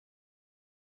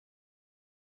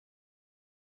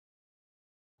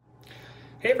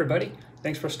Hey everybody,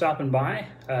 thanks for stopping by.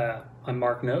 I'm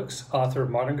Mark Noakes, author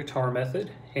of Modern Guitar Method,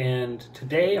 and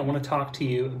today I want to talk to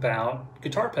you about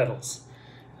guitar pedals.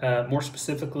 More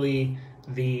specifically,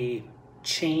 the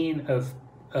chain of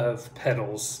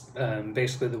pedals,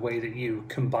 basically the way that you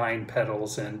combine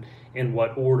pedals and in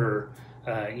what order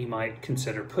you might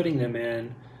consider putting them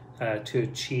in to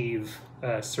achieve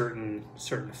certain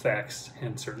effects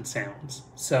and certain sounds.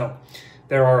 So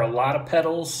there are a lot of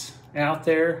pedals out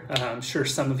there. I'm sure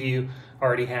some of you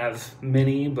already have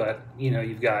many, but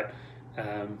you've got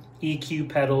EQ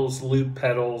pedals, loop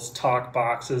pedals, talk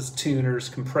boxes, tuners,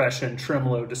 compression,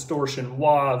 tremolo, distortion,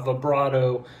 wah,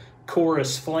 vibrato,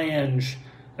 chorus, flange,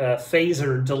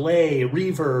 phaser, delay,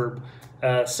 reverb,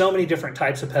 so many different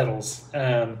types of pedals.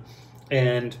 And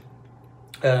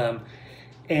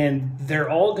they're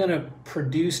all going to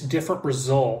produce different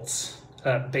results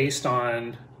based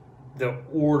on the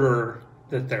order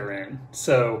that they're in.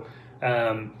 So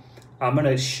I'm going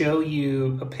to show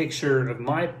you a picture of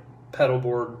my pedal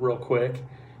board real quick,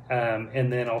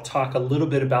 and then I'll talk a little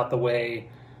bit about the way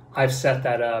I've set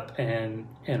that up and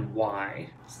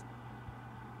why.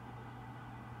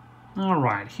 All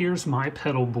right, here's my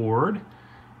pedal board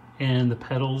and the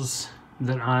pedals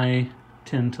that I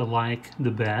tend to like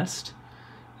the best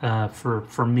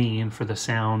for me and for the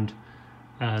sound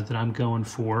that I'm going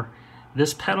for.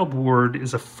 This pedal board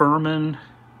is a Furman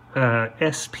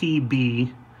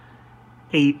SPB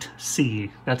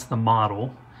 8C. That's the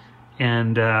model.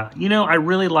 And I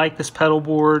really like this pedal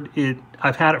board.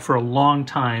 I've had it for a long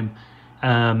time.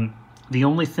 The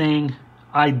only thing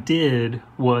I did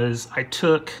was I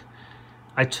took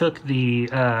the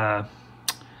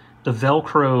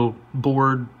Velcro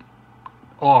board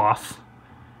off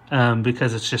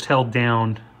because it's just held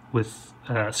down with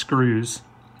screws,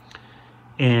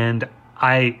 and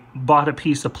I bought a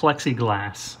piece of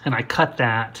plexiglass and I cut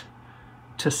that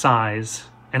to size,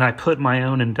 and I put my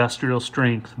own industrial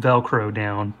strength Velcro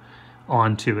down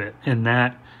onto it, and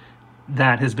that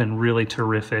has been really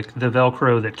terrific. The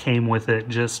Velcro that came with it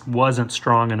just wasn't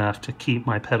strong enough to keep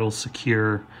my pedals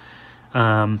secure.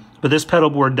 But this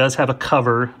pedal board does have a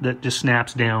cover that just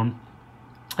snaps down.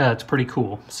 It's pretty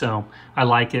cool, so I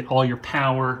like it. All your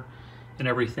power and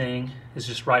everything is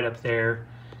just right up there.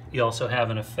 You also have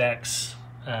an effects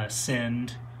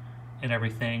send and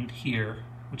everything here,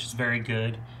 which is very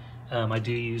good. I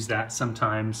do use that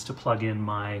sometimes to plug in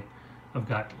I've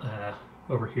got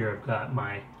over here, I've got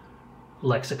my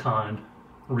Lexicon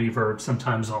reverb.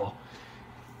 Sometimes I'll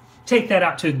take that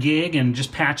out to a gig and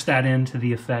just patch that into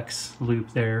the effects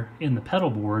loop there in the pedal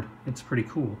board. It's pretty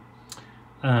cool.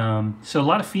 So a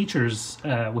lot of features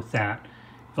with that.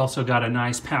 I've also got a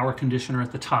nice power conditioner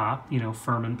at the top,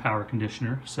 Furman power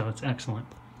conditioner, so it's excellent.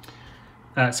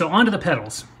 So onto the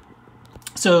pedals.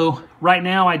 So right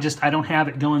now I don't have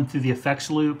it going through the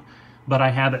effects loop, but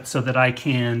I have it so that I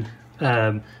can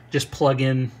just plug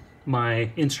in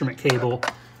my instrument cable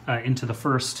into the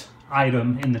first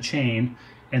item in the chain,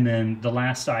 and then the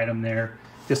last item there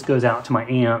just goes out to my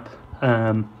amp.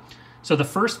 So the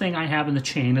first thing I have in the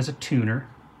chain is a tuner,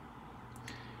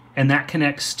 and that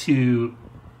connects to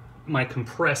my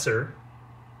compressor,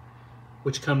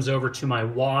 which comes over to my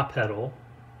wah pedal,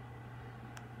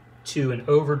 to an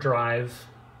overdrive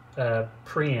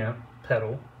preamp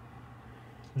pedal,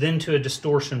 then to a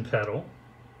distortion pedal.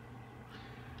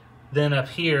 Then up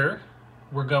here,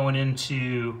 we're going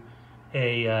into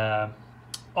a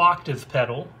octave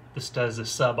pedal. This does a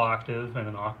sub-octave and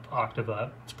an octave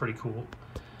up. It's pretty cool.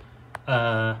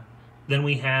 Then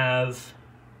we have,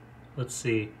 let's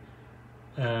see,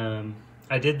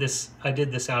 I did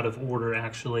this out of order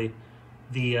actually.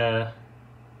 The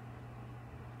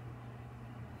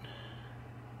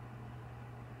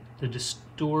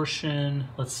distortion,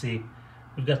 let's see,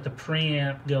 we've got the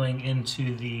preamp going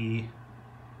into the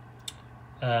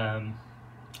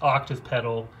octave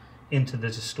pedal, into the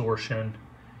distortion,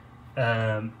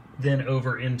 then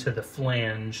over into the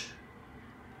flange,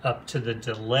 up to the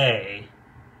delay,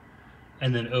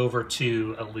 and then over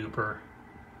to a looper.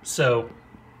 So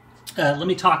let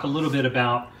me talk a little bit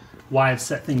about why I've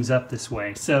set things up this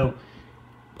way. So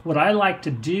what I like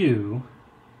to do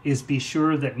is be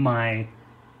sure that my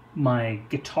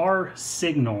guitar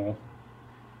signal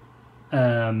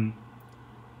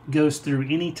goes through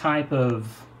any type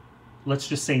of, let's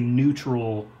just say,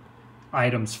 neutral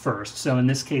items first. So in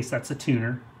this case, that's a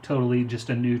tuner, totally just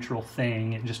a neutral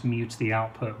thing. It just mutes the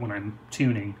output when I'm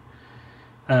tuning.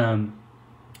 And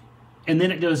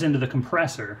then it goes into the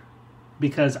compressor,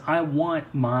 because I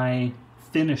want my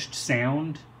finished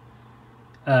sound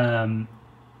to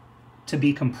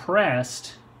be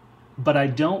compressed, but I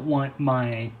don't want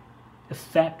my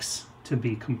effects to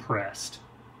be compressed,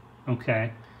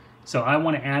 okay? So I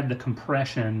want to add the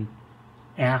compression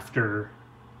after,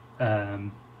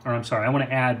 or I'm sorry, I want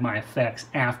to add my effects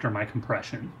after my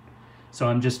compression. So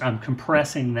I'm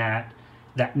compressing that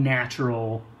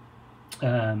natural,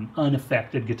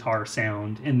 unaffected guitar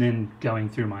sound and then going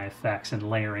through my effects and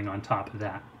layering on top of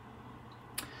that.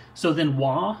 So then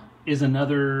wah is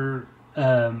another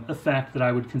effect that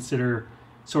I would consider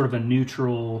sort of a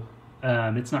neutral.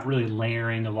 It's not really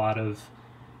layering a lot of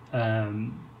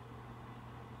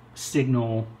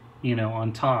signal, you know,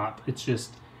 on top. It's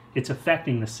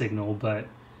affecting the signal, but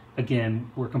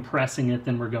again, we're compressing it,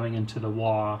 then we're going into the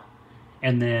wah.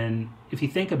 And then if you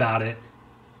think about it,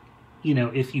 you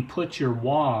know, if you put your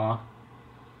wah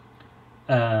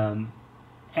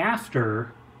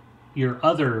after your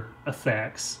other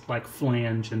effects like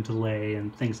flange and delay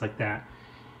and things like that,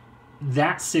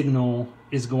 that signal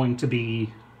is going to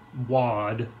be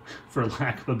wah'd, for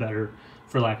lack of a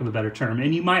better term.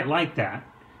 And you might like that.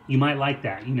 You might like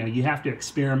that. You know, you have to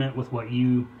experiment with what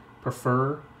you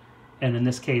prefer. And in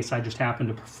this case, I just happen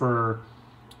to prefer,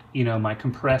 you know, my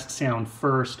compressed sound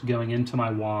first going into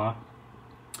my wah.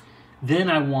 Then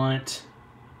I want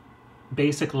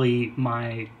basically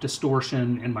my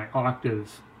distortion and my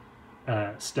octave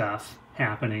stuff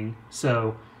happening.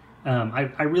 So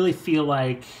I really feel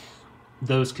like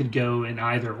those could go in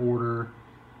either order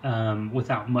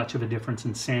without much of a difference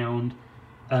in sound.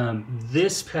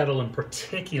 This pedal in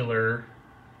particular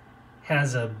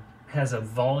has a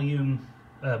volume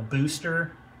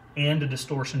booster and a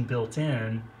distortion built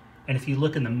in, and if you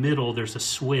look in the middle, there's a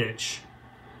switch,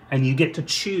 and you get to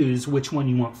choose which one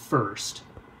you want first.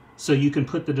 So you can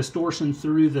put the distortion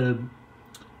through the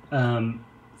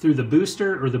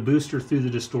booster or the booster through the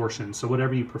distortion, so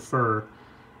whatever you prefer.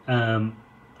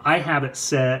 I have it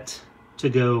set to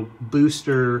go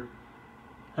booster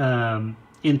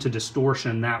into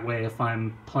distortion. That way, if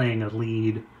I'm playing a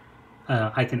lead,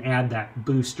 I can add that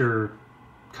booster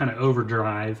kind of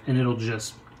overdrive, and it'll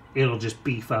just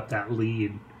beef up that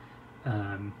lead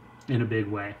in a big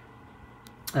way.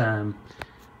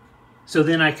 So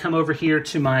then I come over here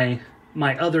to my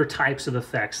other types of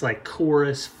effects, like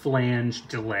chorus, flange,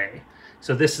 delay.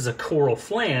 So this is a choral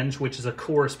flange, which is a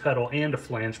chorus pedal and a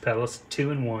flange pedal. It's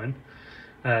 2-in-1,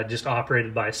 just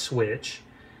operated by a switch.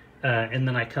 And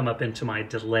then I come up into my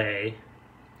delay,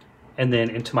 and then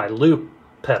into my loop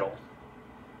pedal.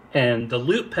 And the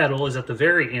loop pedal is at the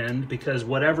very end, because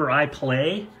whatever I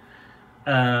play,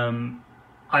 I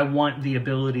want the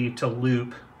ability to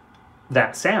loop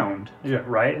that sound,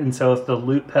 right? And so if the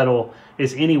loop pedal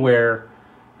is anywhere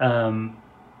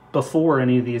before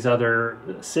any of these other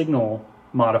signal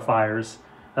modifiers,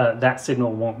 that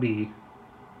signal won't be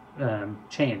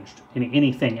changed.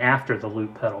 Anything after the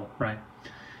loop pedal, right?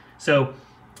 So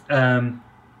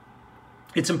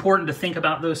it's important to think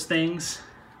about those things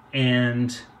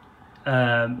and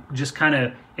just kind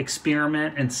of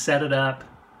experiment and set it up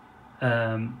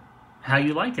how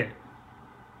you like it.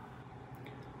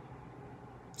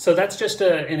 So that's just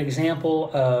an example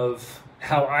of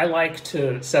how I like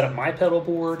to set up my pedal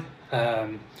board.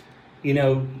 You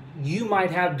know, you might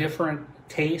have different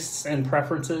tastes and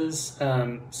preferences.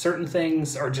 Certain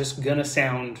things are just gonna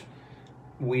sound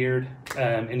weird,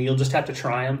 and you'll just have to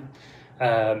try them.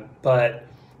 But,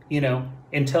 you know,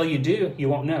 until you do, you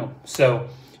won't know. So,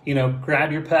 you know,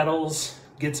 grab your pedals,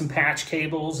 get some patch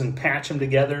cables and patch them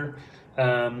together.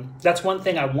 That's one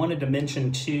thing I wanted to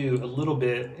mention too a little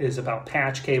bit, is about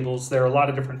patch cables. There are a lot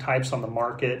of different types on the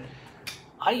market.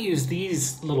 I use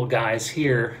these little guys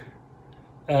here,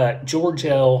 George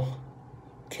L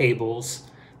cables.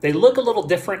 They look a little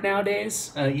different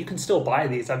nowadays. You can still buy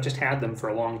these. I've just had them for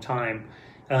a long time.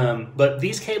 But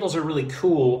these cables are really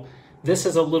cool. This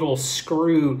is a little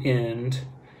screw end,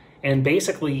 and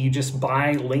basically you just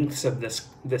buy lengths of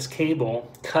this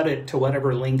cable, cut it to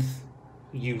whatever length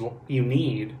you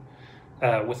need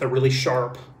with a really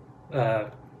sharp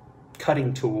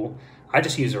cutting tool. I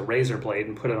just use a razor blade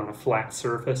and put it on a flat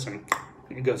surface, and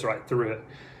it goes right through it.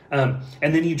 And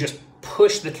then you just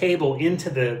push the cable into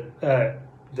the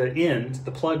end,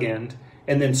 the plug end,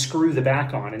 and then screw the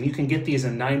back on. And you can get these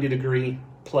in 90-degree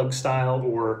plug style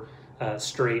or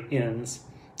straight ends.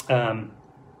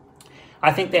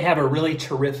 I think they have a really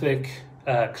terrific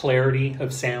clarity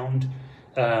of sound.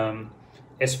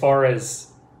 As far as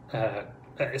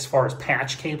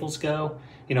patch cables go,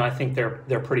 you know, I think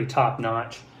they're pretty top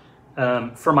notch.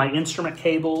 For my instrument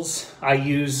cables, I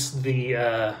use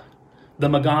the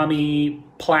Megami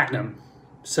Platinum.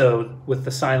 So with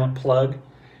the silent plug,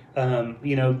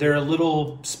 you know, they're a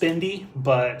little spendy,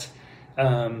 but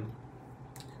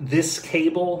this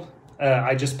cable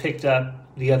I just picked up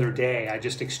the other day. I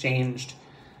just exchanged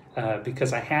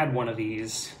because I had one of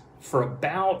these for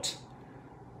about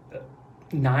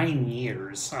 9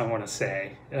 years, I want to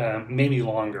say, maybe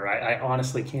longer. I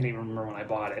honestly can't even remember when I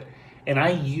bought it. And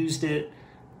I used it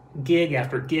gig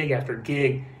after gig after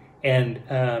gig, and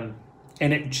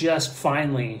it just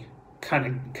finally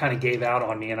kind of gave out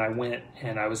on me, and I went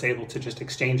and I was able to just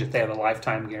exchange it. They have a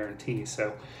lifetime guarantee,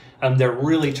 so they're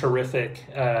really terrific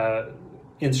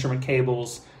instrument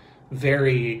cables,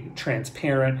 very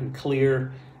transparent and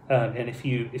clear. And if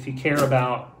you care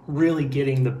about really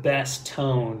getting the best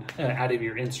tone out of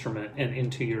your instrument and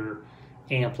into your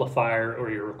amplifier or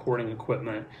your recording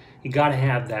equipment, you got to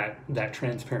have that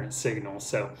transparent signal.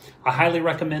 So I highly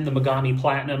recommend the Megami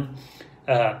Platinum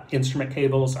instrument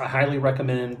cables. I highly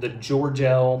recommend the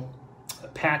Georgel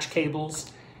patch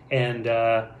cables,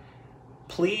 and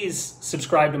please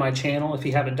subscribe to my channel if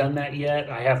you haven't done that yet.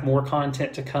 I have more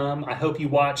content to come. I hope you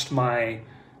watched my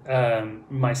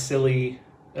my silly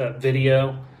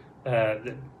video.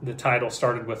 The title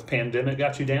started with "Pandemic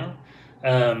Got You Down."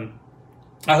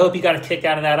 I hope you got a kick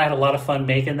out of that. I had a lot of fun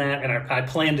making that, and I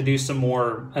plan to do some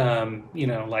more,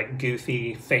 like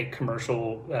goofy, fake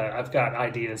commercial. I've got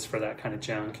ideas for that kind of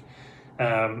junk,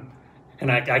 and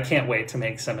I can't wait to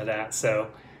make some of that. So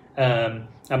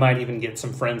I might even get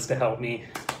some friends to help me.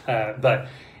 But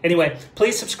anyway,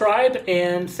 please subscribe,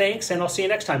 and thanks, and I'll see you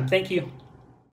next time. Thank you.